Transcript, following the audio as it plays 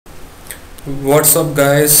What's up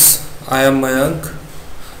guys, I am Mayank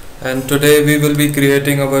and today we will be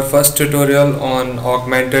creating our first tutorial on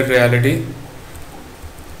augmented reality.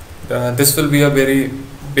 This will be a very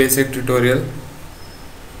basic tutorial.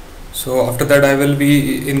 So after that I will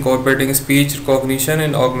be incorporating speech recognition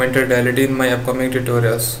and augmented reality in my upcoming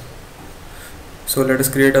tutorials. So let us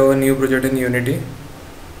create our new project in Unity.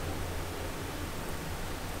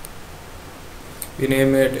 We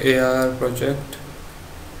name it AR project.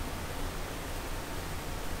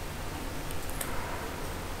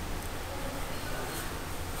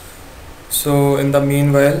 So in the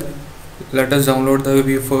meanwhile, let us download the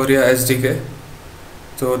Vuforia SDK.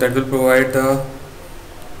 So that will provide the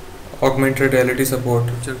augmented reality support.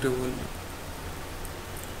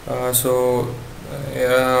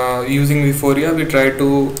 Using Vuforia, we try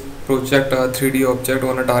to project a 3D object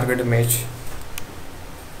on a target image.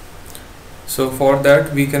 So for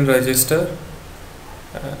that we can register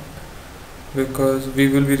because we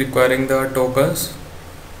will be requiring the tokens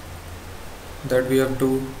that we have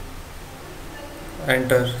to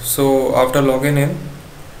enter. So after logging in,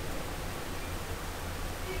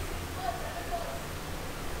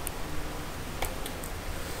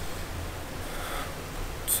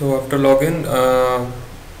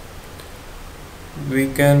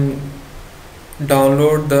 we can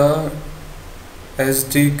download the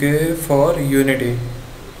SDK for Unity.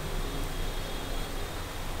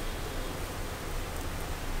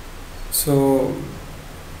 So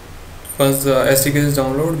once the SDK is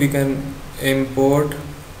downloaded, we can import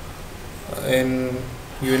in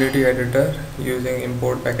Unity editor using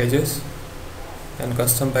import packages and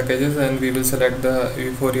custom packages, and we will select the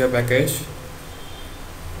Vuforia package.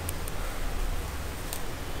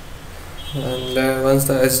 And once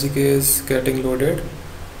the SDK is getting loaded,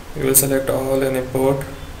 we will select all and import.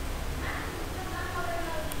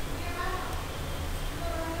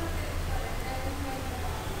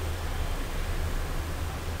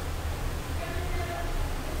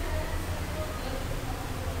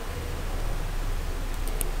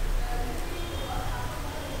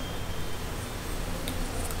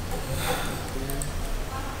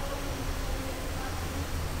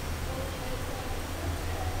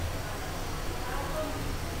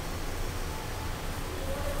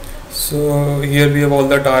 So here we have all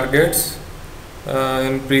the targets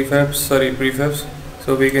in prefabs.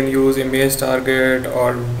 So we can use image target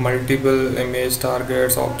or multiple image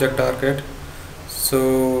targets, object target.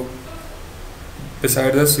 So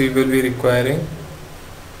besides this, we will be requiring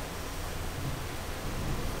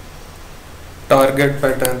target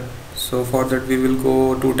pattern. So for that we will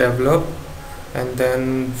go to develop, and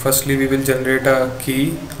then firstly we will generate a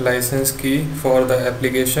key, license key for the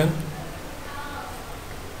application.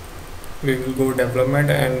 We will go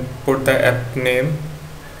development and put the app name,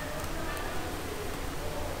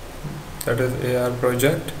 that is AR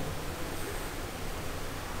project.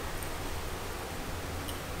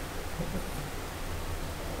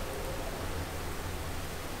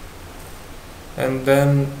 And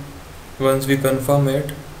then once we confirm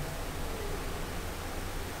it,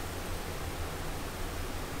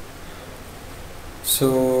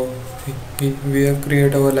 so we have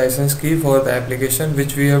created our license key for the application,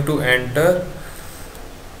 which we have to enter.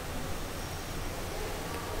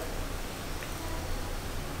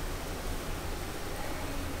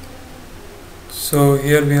 So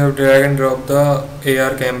here we have drag and drop the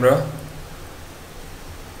AR camera,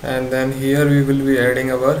 and then here we will be adding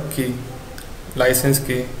our key, license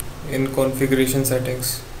key, in configuration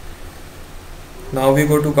settings. Now we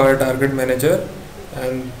go to car target manager,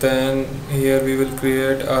 and then here we will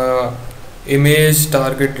create a image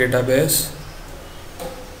target database.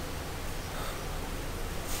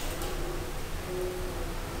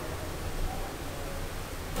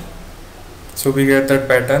 So we get that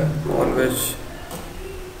pattern on which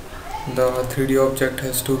the 3D object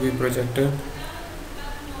has to be projected.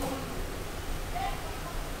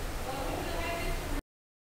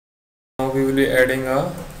 Now we will be adding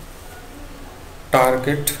a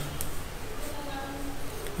target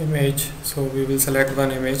image. So we will select one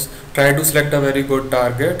image, try to select a very good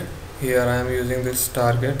target. Here I am using this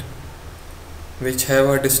target which have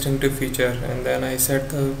a distinctive feature, and then I set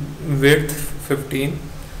the width 15,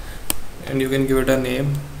 and you can give it a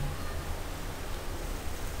name.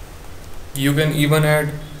 You can even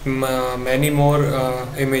add many more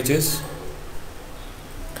images.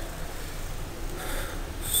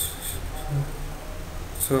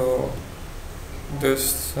 So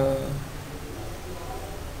this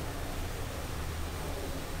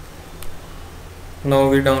now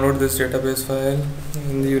we download this database file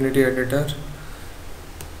in the Unity editor.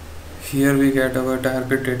 Here we get our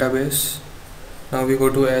target database, Now we go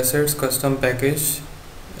to assets, custom package,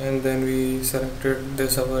 and then we selected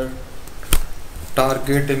this our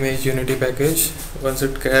target image unity package. Once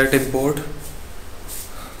it get import,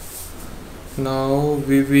 now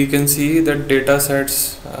we can see that data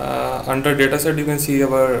sets. Under data set you can see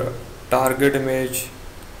our target image.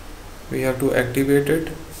 We have to activate it.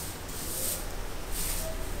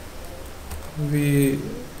 We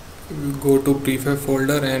go to prefab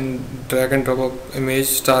folder and drag and drop up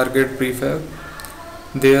image target prefab.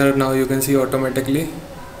 There now you can see automatically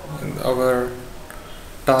our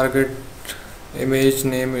target image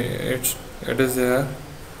name, it is there.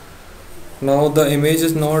 Now the image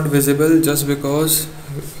is not visible just because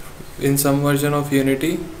in some version of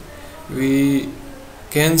Unity we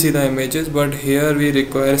can see the images, but here we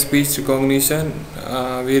require speech recognition.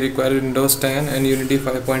 We require Windows 10 and Unity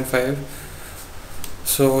 5.5.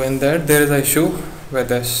 So in that there is an issue with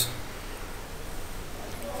this.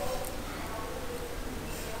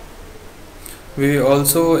 We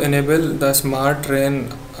also enable the smart train,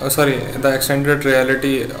 the extended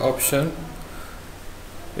reality option.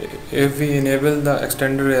 If we enable the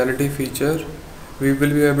extended reality feature, we will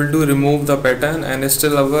be able to remove the pattern and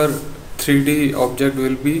still our 3D object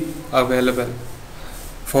will be available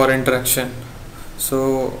for interaction.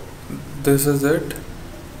 So this is it.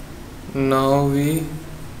 Now we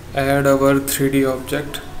add our 3D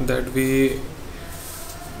object that we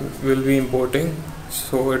will be importing,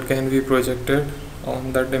 so it can be projected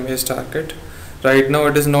on that image target. Right now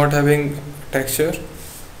it is not having texture.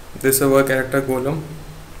 This is our character Golum.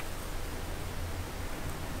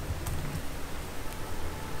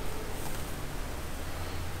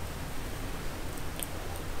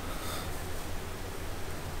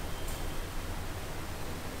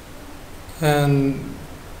 And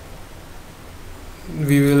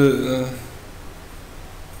we will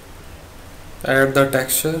add the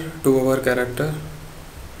texture to our character.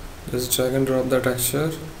 Just drag and drop the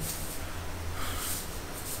texture.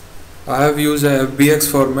 I have used a FBX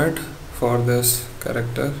format for this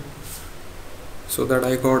character so that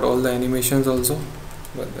I got all the animations also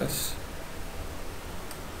with this.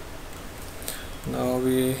 Now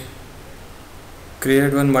we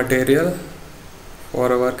create one material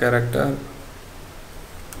for our character.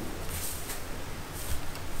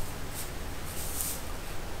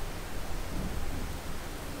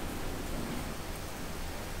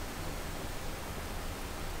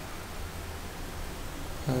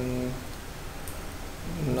 And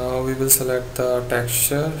now we will select the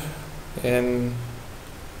texture in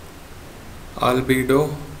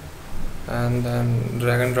albedo and then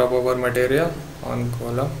drag and drop our material on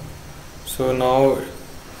Golum. So now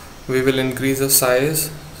we will increase the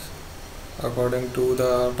size according to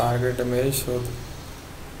the target image so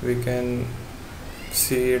we can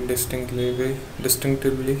see it distinctively.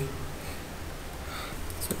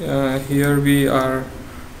 Here we are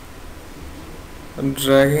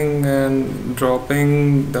dragging and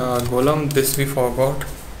dropping the Golum. This we forgot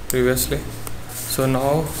previously. So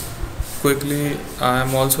now quickly I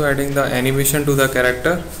am also adding the animation to the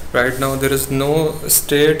character. Right now there is no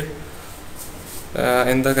state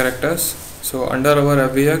in the characters. So under our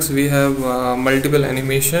FBX we have multiple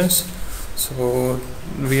animations. So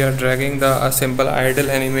we are dragging a simple idle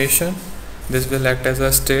animation. This will act as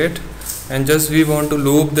a state, and just we want to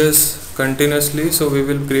loop this continuously. So we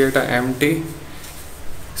will create an empty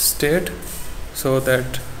state so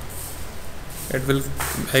that it will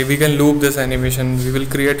we can loop this animation. We will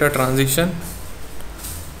create a transition.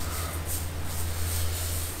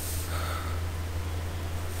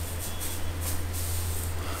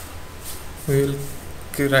 We will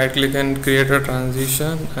right click and create a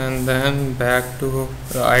transition and then back to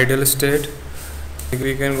the ideal state.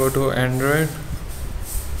 We can go to Android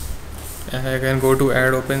and I can go to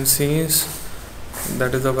add open scenes,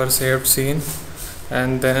 that is our saved scene,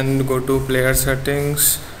 and then go to player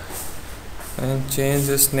settings and change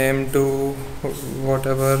this name to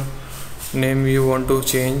whatever name you want to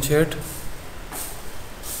change it.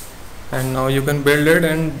 And now you can build it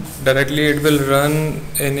and directly it will run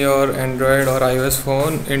in your Android or iOS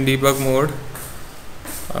phone in debug mode,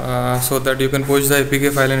 so that you can push the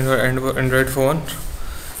APK file in your Android phone.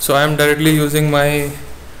 So I am directly using my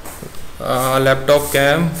laptop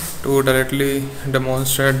cam to directly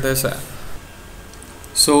demonstrate this.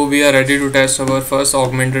 So we are ready to test our first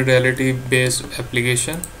augmented reality based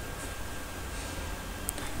application.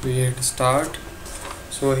 We hit start.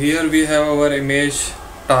 So here we have our image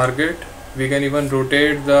target. We can even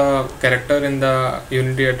rotate the character in the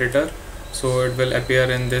Unity editor, so it will appear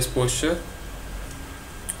in this posture.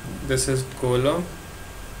 This is Golum,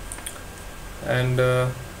 and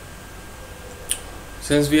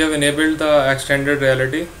Since we have enabled the extended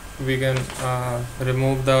reality, we can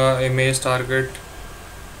remove the image target,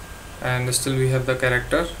 and still we have the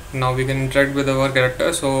character. Now we can interact with our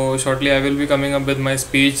character. So shortly I will be coming up with my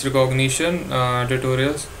speech recognition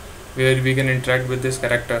tutorials where we can interact with this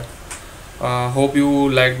character. Hope you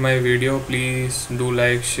liked my video. Please do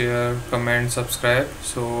like, share, comment, subscribe,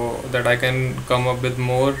 so that I can come up with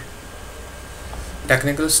more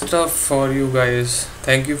technical stuff for you guys.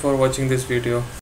 Thank you for watching this video.